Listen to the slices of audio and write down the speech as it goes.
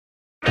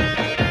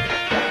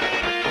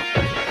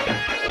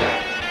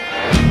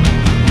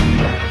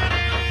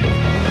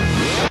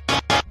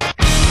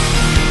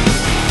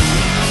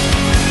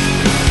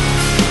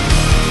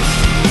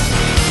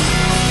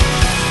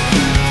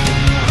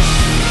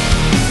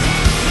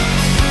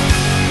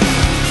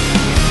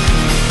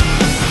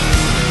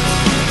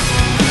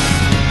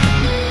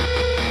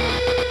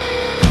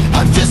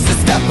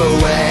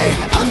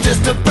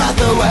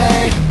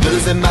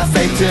losing my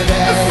faith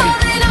today. I'm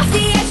falling off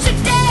the edge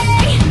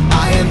today.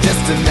 I am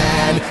just a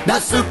man,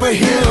 not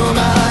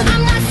superhuman.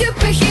 I'm not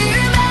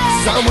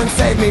superhuman. Someone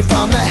save me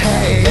from the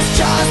hate. It's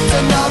just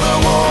another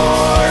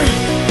war,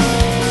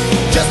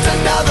 just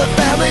another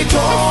family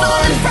torn.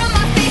 Falling from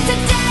my feet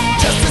today.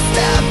 Just a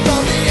step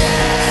on the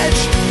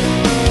edge,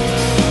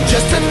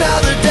 just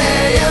another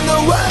day in the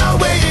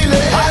world we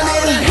live. I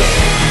need a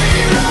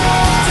hero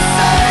to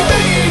save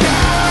me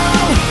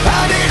now.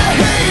 I need a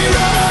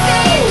hero.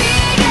 Save me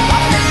now.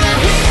 I need a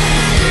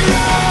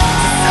hero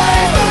to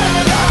save my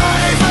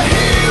life. A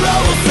hero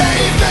will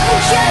save me.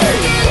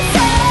 Just in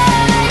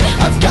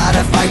time. I've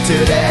gotta fight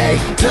today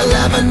to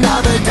live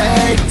another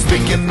day,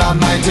 speaking my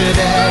mind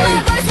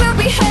today.